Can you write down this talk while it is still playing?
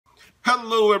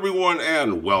Hello everyone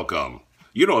and welcome.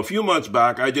 A few months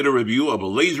back I did a review of a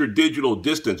laser digital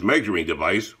distance measuring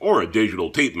device, or a digital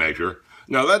tape measure.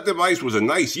 Now that device was a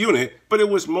nice unit, but it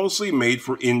was mostly made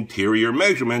for interior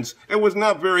measurements and was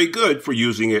not very good for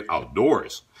using it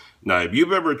outdoors. Now if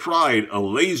you've ever tried a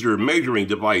laser measuring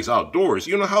device outdoors,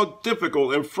 you know how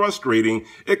difficult and frustrating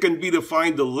it can be to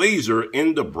find the laser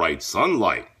in the bright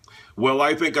sunlight. Well,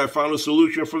 I think I found a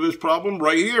solution for this problem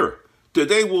right here.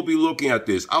 Today we'll be looking at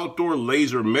this outdoor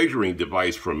laser measuring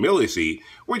device from Mileseey,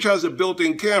 which has a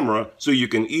built-in camera so you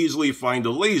can easily find the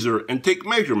laser and take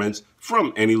measurements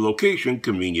from any location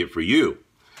convenient for you.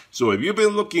 So if you've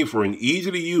been looking for an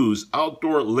easy-to-use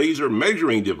outdoor laser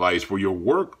measuring device for your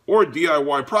work or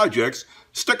DIY projects,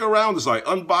 stick around as I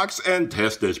unbox and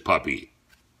test this puppy.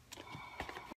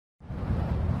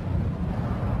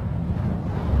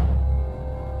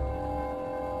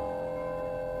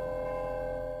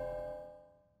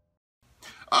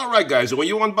 Alright guys, so when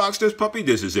you unbox this puppy,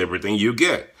 this is everything you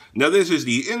get. Now this is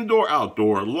the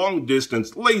indoor-outdoor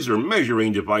long-distance laser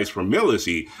measuring device from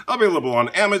Mileseey, available on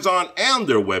Amazon and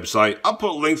their website. I'll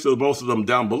put links to both of them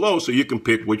down below so you can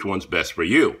pick which one's best for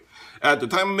you. At the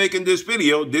time of making this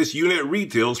video, this unit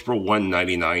retails for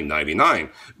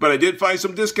 $199.99, but I did find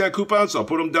some discount coupons, so I'll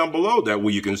put them down below. That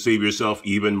way you can save yourself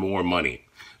even more money.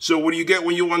 So what do you get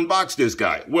when you unbox this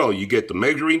guy? Well, you get the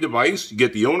measuring device, you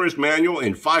get the owner's manual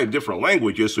in 5 different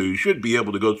languages, so you should be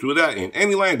able to go through that in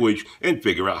any language and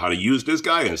figure out how to use this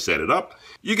guy and set it up.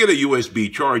 You get a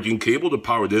USB charging cable to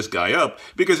power this guy up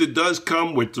because it does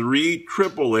come with 3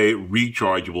 AAA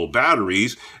rechargeable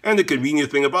batteries, and the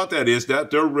convenient thing about that is that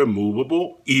they're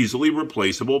removable, easily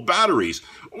replaceable batteries.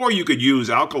 Or you could use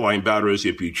alkaline batteries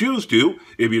if you choose to,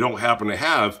 if you don't happen to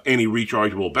have any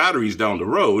rechargeable batteries down the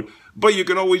road. But you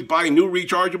can always buy new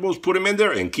rechargeables, put them in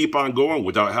there, and keep on going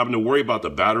without having to worry about the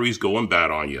batteries going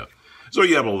bad on you. So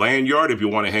you have a lanyard if you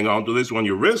want to hang on to this on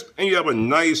your wrist, and you have a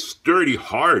nice, sturdy,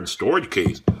 hard storage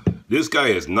case. This guy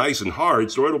is nice and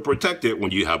hard, so it'll protect it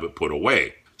when you have it put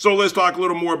away. So let's talk a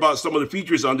little more about some of the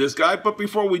features on this guy, but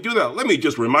before we do that, let me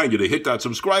just remind you to hit that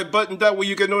subscribe button. That way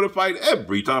you get notified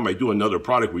every time I do another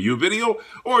product review video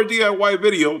or a DIY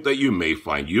video that you may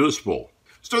find useful.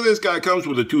 So this guy comes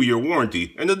with a 2-year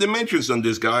warranty, and the dimensions on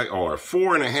this guy are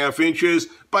 4.5 inches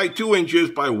by 2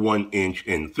 inches by 1 inch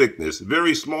in thickness.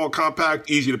 Very small, compact,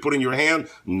 easy to put in your hand,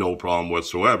 no problem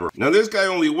whatsoever. Now this guy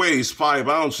only weighs 5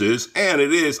 ounces, and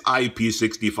it is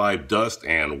IP65 dust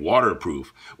and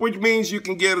waterproof, which means you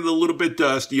can get it a little bit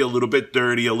dusty, a little bit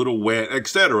dirty, a little wet,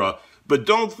 etc. But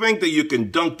don't think that you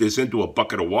can dunk this into a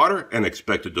bucket of water and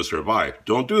expect it to survive.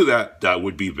 Don't do that. That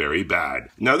would be very bad.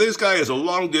 Now this guy is a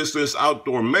long-distance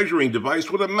outdoor measuring device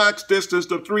with a max distance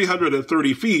of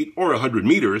 330 feet or 100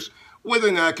 meters with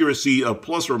an accuracy of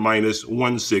plus or minus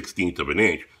 1/16 of an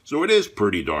inch. So it is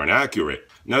pretty darn accurate.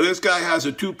 Now this guy has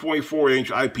a 2.4-inch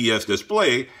IPS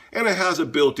display, and it has a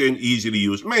built-in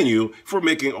easy-to-use menu for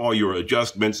making all your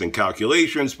adjustments and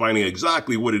calculations, finding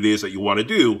exactly what it is that you want to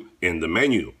do in the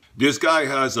menu. This guy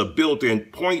has a built-in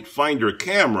point finder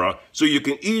camera, so you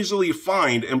can easily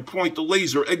find and point the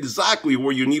laser exactly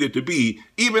where you need it to be,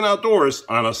 even outdoors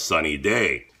on a sunny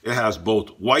day. It has both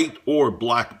white or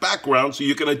black background, so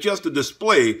you can adjust the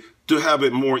display to have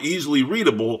it more easily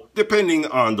readable depending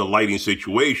on the lighting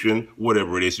situation,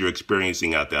 whatever it is you're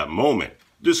experiencing at that moment.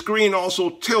 The screen also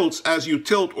tilts as you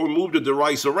tilt or move the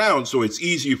device around, so it's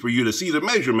easy for you to see the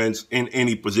measurements in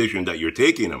any position that you're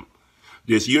taking them.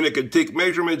 This unit can take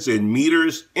measurements in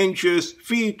meters, inches,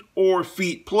 feet, or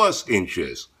feet plus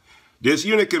inches. This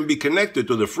unit can be connected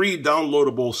to the free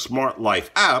downloadable Smart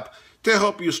Life app to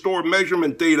help you store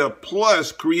measurement data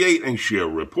plus create and share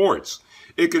reports.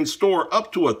 It can store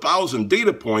up to 1,000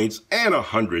 data points and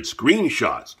 100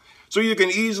 screenshots, so you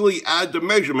can easily add the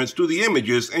measurements to the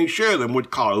images and share them with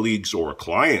colleagues or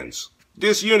clients.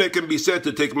 This unit can be set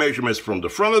to take measurements from the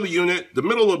front of the unit, the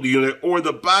middle of the unit, or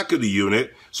the back of the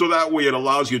unit, so that way it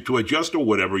allows you to adjust to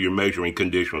whatever your measuring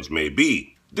conditions may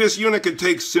be. This unit can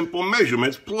take simple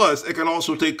measurements, plus it can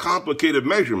also take complicated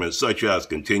measurements such as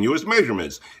continuous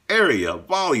measurements, area,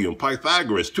 volume,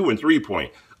 Pythagoras 2 and 3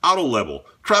 point, auto level,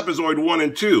 trapezoid 1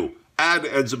 and 2, add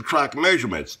and subtract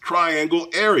measurements, triangle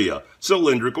area,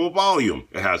 cylindrical volume.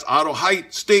 It has auto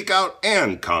height, stakeout,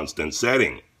 and constant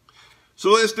setting.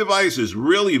 So this device is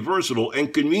really versatile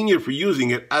and convenient for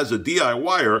using it as a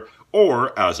DIYer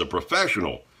or as a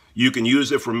professional. You can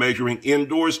use it for measuring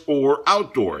indoors or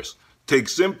outdoors. Take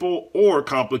simple or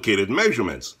complicated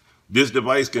measurements. This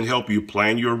device can help you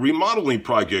plan your remodeling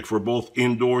project for both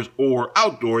indoors or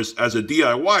outdoors as a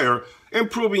DIYer,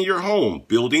 improving your home,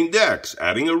 building decks,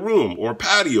 adding a room or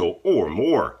patio, or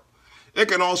more. It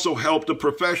can also help the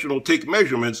professional take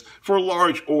measurements for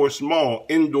large or small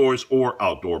indoors or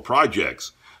outdoor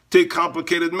projects. Take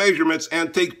complicated measurements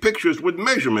and take pictures with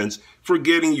measurements for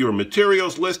getting your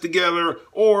materials list together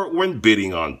or when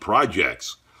bidding on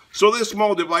projects. So this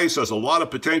small device has a lot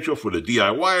of potential for the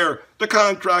DIYer, the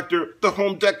contractor, the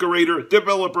home decorator,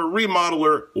 developer,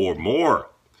 remodeler, or more.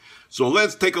 So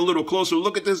let's take a little closer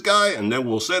look at this guy and then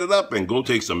we'll set it up and go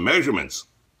take some measurements.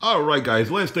 Alright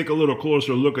guys, let's take a little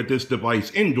closer look at this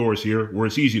device indoors here where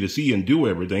it's easy to see and do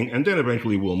everything, and then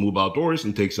eventually we'll move outdoors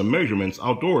and take some measurements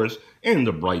outdoors in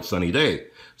the bright sunny day.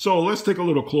 So let's take a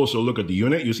little closer look at the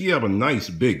unit. You see you have a nice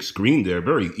big screen there,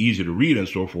 very easy to read and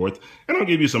so forth, and I'll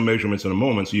give you some measurements in a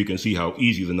moment so you can see how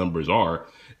easy the numbers are.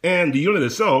 And the unit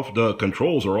itself, the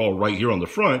controls are all right here on the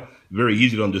front, very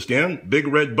easy to understand. Big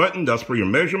red button, that's for your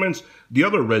measurements. The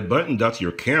other red button, that's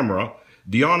your camera.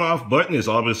 The on-off button is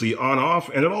obviously on-off,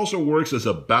 and it also works as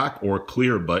a back or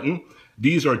clear button.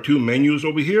 These are two menus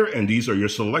over here, and these are your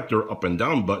selector up and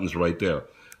down buttons right there.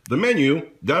 The menu,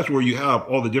 that's where you have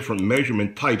all the different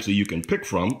measurement types that you can pick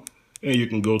from, and you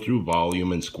can go through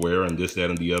volume and square and this, that,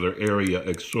 and the other area,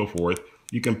 and so forth.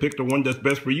 You can pick the one that's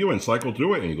best for you and cycle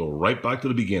through it, and you go right back to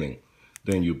the beginning.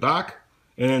 Then you back,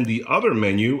 and the other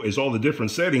menu is all the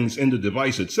different settings in the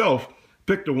device itself.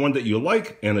 Pick the one that you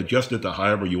like and adjust it to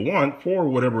however you want for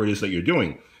whatever it is that you're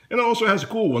doing. And it also has a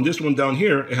cool one. This one down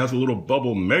here, it has a little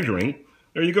bubble measuring.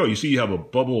 There you go. You see you have a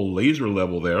bubble laser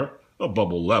level there, a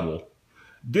bubble level.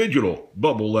 Digital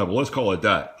bubble level, let's call it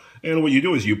that. And what you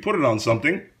do is you put it on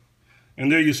something,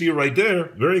 and there you see it right there.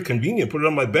 Very convenient. Put it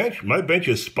on my bench. My bench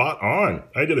is spot on.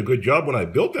 I did a good job when I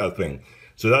built that thing.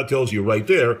 So that tells you right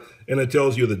there, and it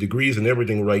tells you the degrees and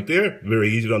everything right there. Very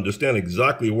easy to understand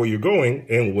exactly where you're going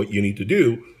and what you need to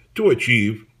do to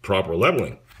achieve proper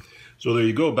leveling. So there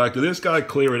you go. Back to this guy,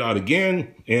 clear it out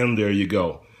again, and there you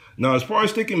go. Now, as far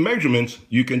as taking measurements,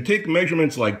 you can take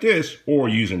measurements like this or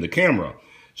using the camera.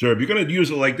 So if you're going to use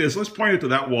it like this, let's point it to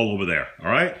that wall over there, all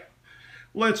right?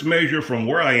 Let's measure from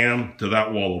where I am to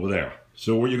that wall over there.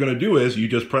 So what you're going to do is you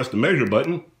just press the measure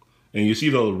button, and you see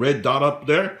the red dot up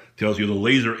there, tells you the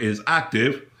laser is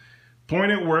active.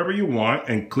 Point it wherever you want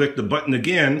and click the button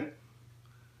again.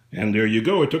 And there you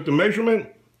go, it took the measurement.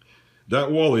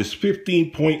 That wall is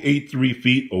 15.83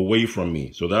 feet away from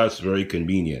me, so that's very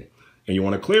convenient. And you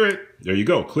want to clear it, there you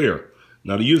go, clear.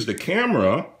 Now to use the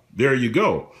camera, there you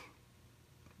go.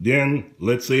 Then,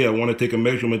 let's say I want to take a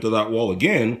measurement of that wall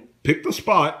again, pick the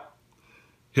spot,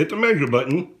 hit the measure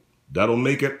button, that'll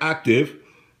make it active.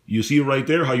 You see right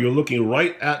there how you're looking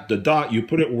right at the dot. You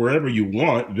put it wherever you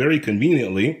want, very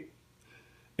conveniently.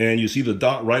 And you see the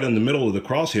dot right in the middle of the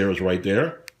crosshairs right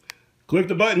there. Click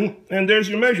the button, and there's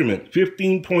your measurement,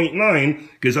 15.9,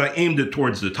 because I aimed it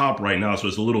towards the top right now, so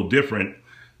it's a little different.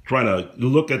 Trying to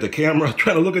look at the camera,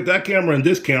 trying to look at that camera and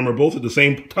this camera both at the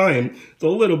same time. It's a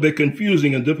little bit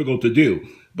confusing and difficult to do,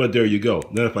 but there you go.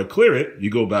 Then if I clear it, you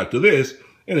go back to this,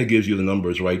 and it gives you the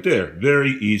numbers right there.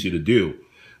 Very easy to do.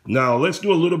 Now, let's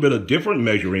do a little bit of different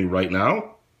measuring right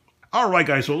now. All right,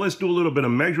 guys, so let's do a little bit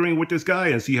of measuring with this guy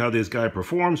and see how this guy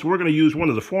performs. We're going to use one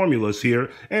of the formulas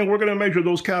here, and we're going to measure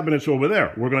those cabinets over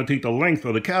there. We're going to take the length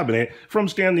of the cabinet from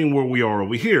standing where we are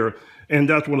over here, and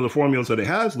that's one of the formulas that it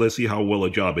has. Let's see how well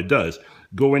a job it does.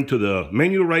 Go into the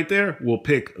menu right there. We'll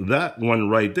pick that one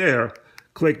right there.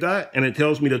 Click that, and it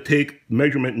tells me to take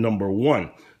measurement number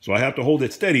 1. So I have to hold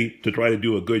it steady to try to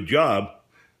do a good job.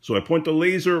 So I point the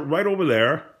laser right over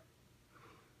there.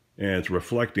 And it's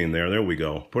reflecting there. There we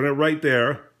go. Put it right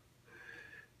there.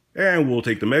 And we'll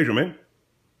take the measurement.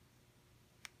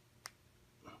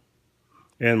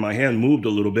 And my hand moved a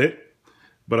little bit,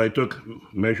 but I took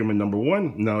measurement number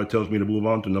 1. Now it tells me to move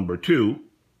on to number 2.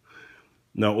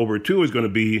 Now over 2 is going to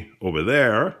be over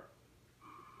there.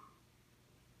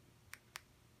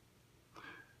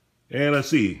 And let's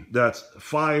see, that's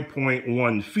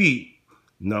 5.1 feet.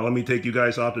 Now let me take you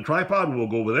guys off the tripod. We'll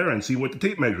go over there and see what the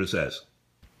tape measure says.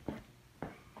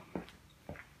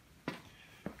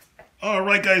 All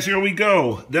right, guys, here we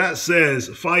go. That says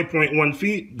 5.1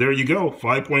 feet. There you go,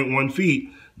 5.1 feet.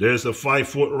 There's the 5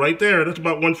 foot right there. That's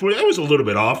about 1 foot. I was a little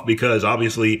bit off because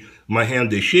obviously my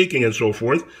hand is shaking and so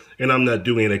forth, and I'm not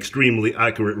doing an extremely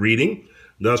accurate reading.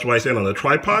 That's why I said on the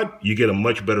tripod, you get a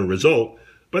much better result.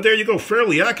 But there you go,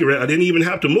 fairly accurate. I didn't even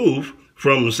have to move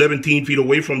from 17 feet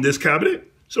away from this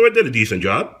cabinet, so it did a decent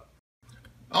job.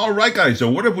 All right, guys,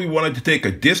 so what if we wanted to take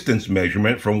a distance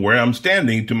measurement from where I'm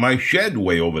standing to my shed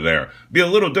way over there? Be a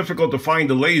little difficult to find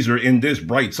the laser in this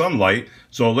bright sunlight,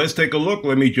 so let's take a look.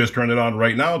 Let me just turn it on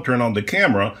right now, turn on the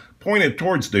camera, point it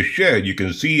towards the shed. You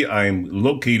can see I'm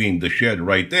locating the shed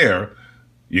right there.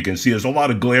 You can see there's a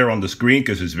lot of glare on the screen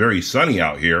because it's very sunny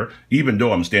out here, even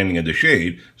though I'm standing in the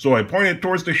shade. So I pointed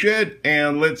towards the shed,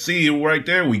 and let's see right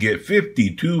there, we get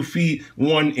 52 feet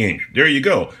 1 inch. There you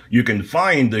go. You can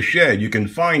find the shed, you can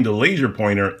find the laser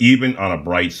pointer even on a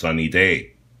bright sunny day.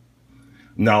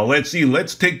 Now let's see,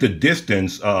 let's take the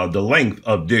distance, the length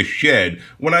of this shed.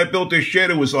 When I built this shed,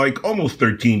 it was like almost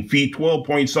 13 feet, 12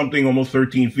 point something, almost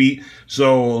 13 feet.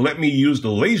 So let me use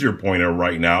the laser pointer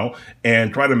right now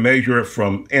and try to measure it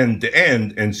from end to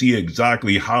end and see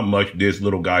exactly how much this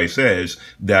little guy says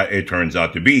that it turns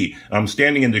out to be. I'm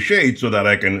standing in the shade so that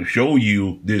I can show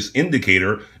you this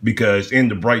indicator, because in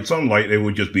the bright sunlight, it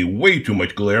would just be way too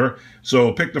much glare.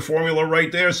 So pick the formula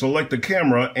right there, select the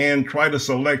camera, and try to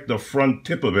select the front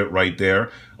tip of it right there.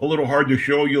 A little hard to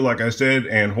show you, like I said,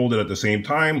 and hold it at the same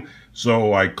time.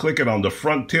 So I click it on the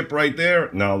front tip right there.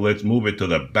 Now let's move it to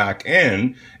the back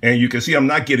end. And you can see I'm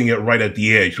not getting it right at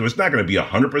the edge. So it's not going to be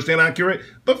 100% accurate,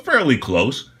 but fairly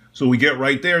close. So we get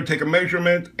right there, take a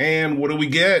measurement, and what do we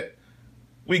get?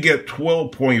 We get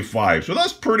 12.5. So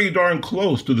that's pretty darn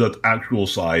close to the actual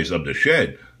size of the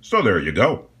shed. So there you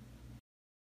go.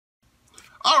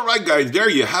 Alright guys, there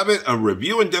you have it, a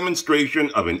review and demonstration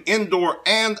of an indoor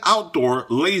and outdoor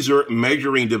laser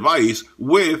measuring device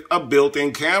with a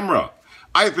built-in camera.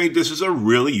 I think this is a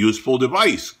really useful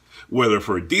device. Whether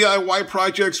for DIY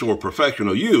projects or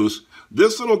professional use,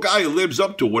 this little guy lives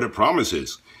up to what it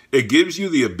promises. It gives you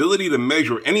the ability to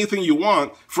measure anything you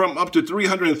want from up to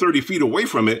 330 feet away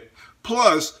from it.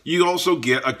 Plus, you also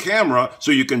get a camera so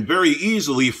you can very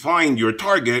easily find your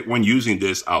target when using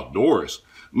this outdoors.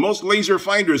 Most laser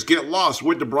finders get lost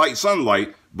with the bright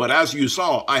sunlight, but as you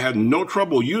saw, I had no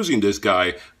trouble using this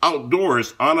guy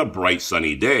outdoors on a bright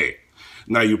sunny day.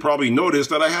 Now you probably noticed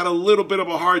that I had a little bit of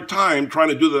a hard time trying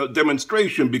to do the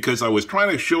demonstration because I was trying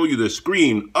to show you the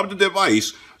screen of the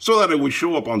device so that it would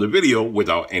show up on the video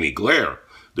without any glare.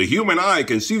 The human eye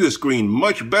can see the screen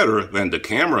much better than the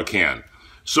camera can.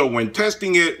 So when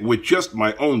testing it with just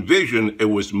my own vision, it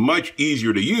was much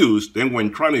easier to use than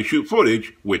when trying to shoot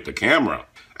footage with the camera.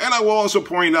 And I will also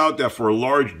point out that for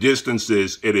large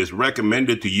distances, it is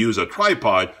recommended to use a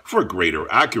tripod for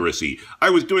greater accuracy.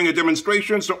 I was doing a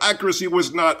demonstration, so accuracy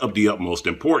was not of the utmost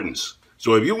importance.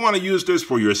 So if you want to use this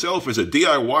for yourself as a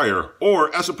DIYer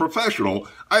or as a professional,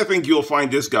 I think you'll find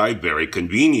this guy very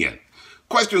convenient.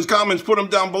 Questions, comments, put them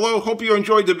down below. Hope you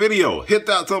enjoyed the video. Hit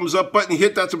that thumbs up button,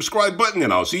 hit that subscribe button,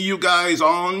 and I'll see you guys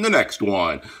on the next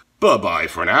one. Bye-bye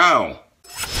for now.